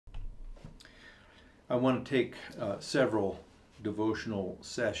I want to take several devotional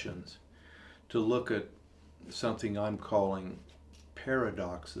sessions to look at something I'm calling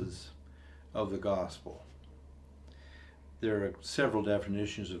paradoxes of the gospel. There are several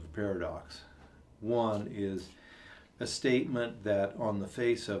definitions of a paradox. One is a statement that on the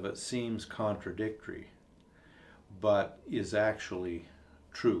face of it seems contradictory, but is actually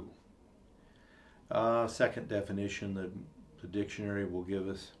true. Second definition that the dictionary will give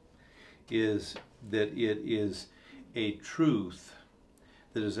us is that it is a truth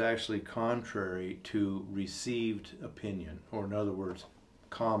that is actually contrary to received opinion, or in other words,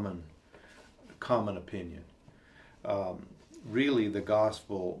 common opinion. Really, the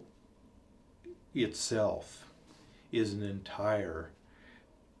gospel itself is an entire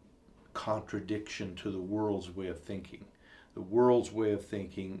contradiction to the world's way of thinking. The world's way of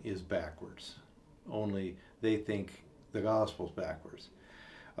thinking is backwards. Only they think the gospel's backwards.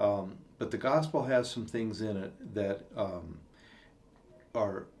 But the gospel has some things in it that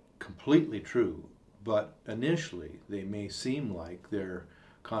are completely true, but initially they may seem like they're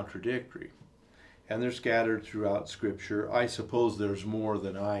contradictory. And they're scattered throughout Scripture. I suppose there's more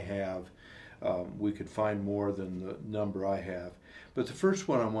than I have. We could find more than the number I have. But the first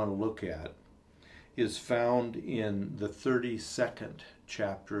one I want to look at is found in the 32nd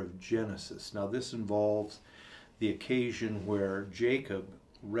chapter of Genesis. Now this involves the occasion where Jacob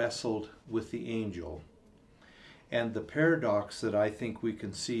wrestled with the angel. And the paradox that I think we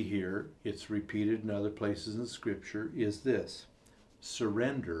can see here, it's repeated in other places in Scripture, is this: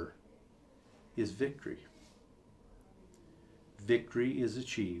 surrender is victory. Victory is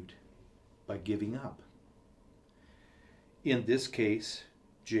achieved by giving up. In this case,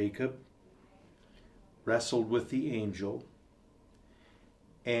 Jacob wrestled with the angel,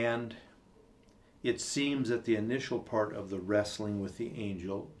 and it seems that the initial part of the wrestling with the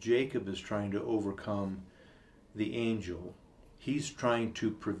angel, Jacob is trying to overcome the angel. He's trying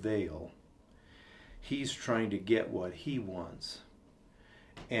to prevail. He's trying to get what he wants.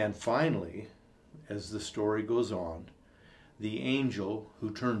 And finally, as the story goes on, the angel,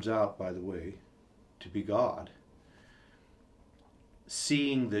 who turns out, by the way, to be God,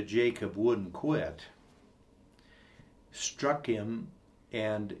 seeing that Jacob wouldn't quit, struck him,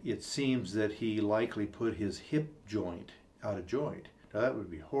 and it seems that he likely put his hip joint out of joint. Now that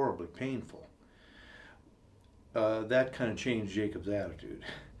would be horribly painful. That kind of changed Jacob's attitude.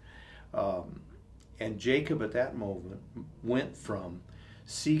 And Jacob at that moment went from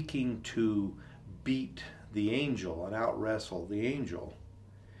seeking to beat the angel and out-wrestle the angel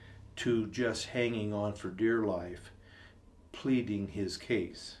to just hanging on for dear life, pleading his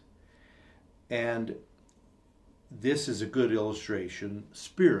case. And this is a good illustration,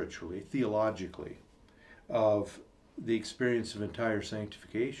 spiritually, theologically, of the experience of entire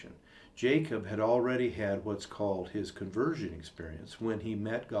sanctification. Jacob had already had what's called his conversion experience when he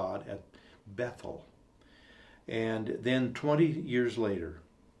met God at Bethel. And then 20 years later,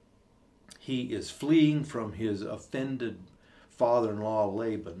 he is fleeing from his offended father-in-law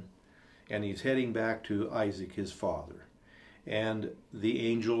Laban, and he's heading back to Isaac, his father. And the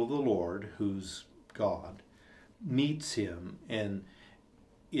angel of the Lord, who's God, meets him and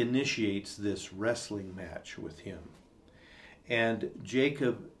initiates this wrestling match with him. And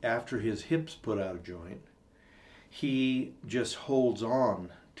Jacob, after his hips put out of joint, he just holds on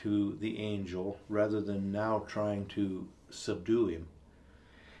to the angel rather than now trying to subdue him.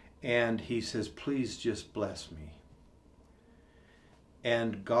 And he says, "Please just bless me."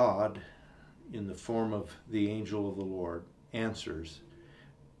 And God, in the form of the angel of the Lord, answers,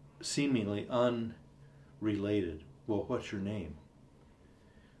 seemingly unrelated. "Well, what's your name?"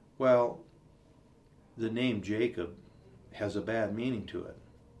 Well, the name Jacob has a bad meaning to it.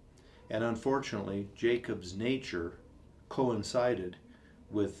 And unfortunately, Jacob's nature coincided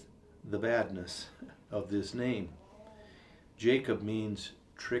with the badness of this name. Jacob means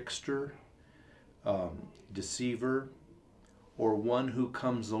trickster, deceiver, or one who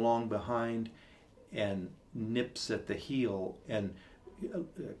comes along behind and nips at the heel and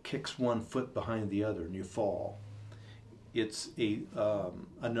kicks one foot behind the other and you fall. It's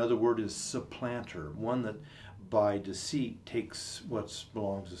another word is supplanter, one that by deceit takes what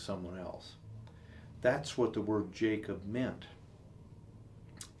belongs to someone else. That's what the word Jacob meant.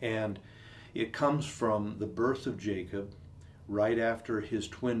 And it comes from the birth of Jacob right after his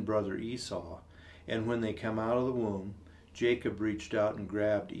twin brother Esau. And when they come out of the womb, Jacob reached out and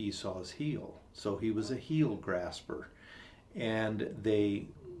grabbed Esau's heel. So he was a heel grasper. And they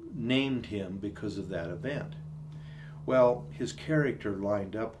named him because of that event. Well, his character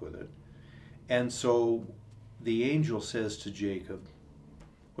lined up with it. And so the angel says to Jacob,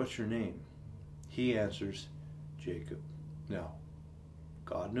 "What's your name?" He answers, Jacob. Now,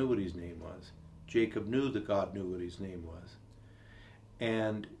 God knew what his name was. Jacob knew that God knew what his name was.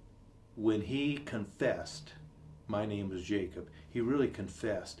 And when he confessed, my name is Jacob, he really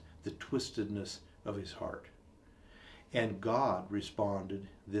confessed the twistedness of his heart. And God responded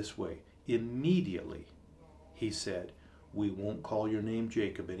this way. Immediately, he said, we won't call your name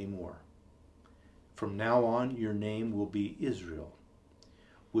Jacob anymore. From now on, your name will be Israel,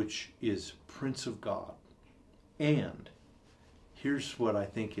 which is Prince of God. And here's what I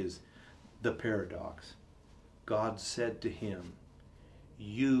think is the paradox. God said to him,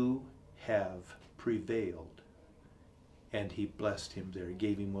 you have prevailed. And he blessed him there. He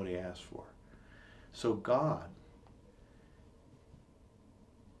gave him what he asked for. So God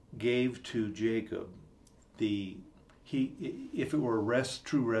gave to Jacob if it were a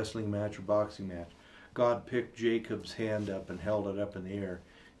true wrestling match or boxing match, God picked Jacob's hand up and held it up in the air.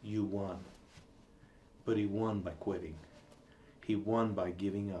 You won. But he won by quitting. He won by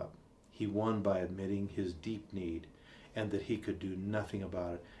giving up. He won by admitting his deep need and that he could do nothing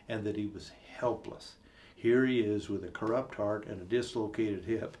about it and that he was helpless. Here he is with a corrupt heart and a dislocated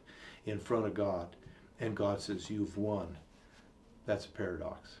hip in front of God, and God says, you've won. That's a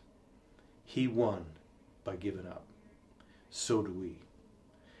paradox. He won by giving up. So do we.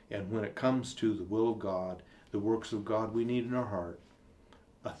 And when it comes to the will of God, the works of God we need in our heart,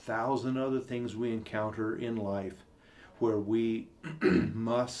 1,000 other things we encounter in life where we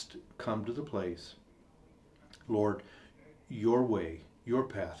must come to the place, Lord, your way, your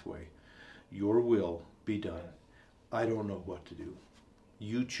pathway, your will be done. I don't know what to do.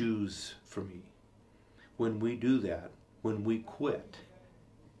 You choose for me. When we do that, when we quit,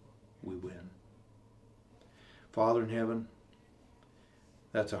 we win. Father in heaven,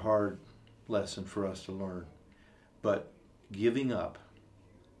 that's a hard lesson for us to learn. But giving up,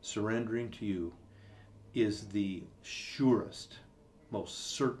 surrendering to you, is the surest,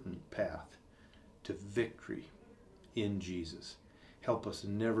 most certain path to victory in Jesus. Help us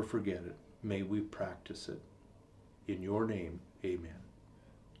never forget it. May we practice it. In your name, amen.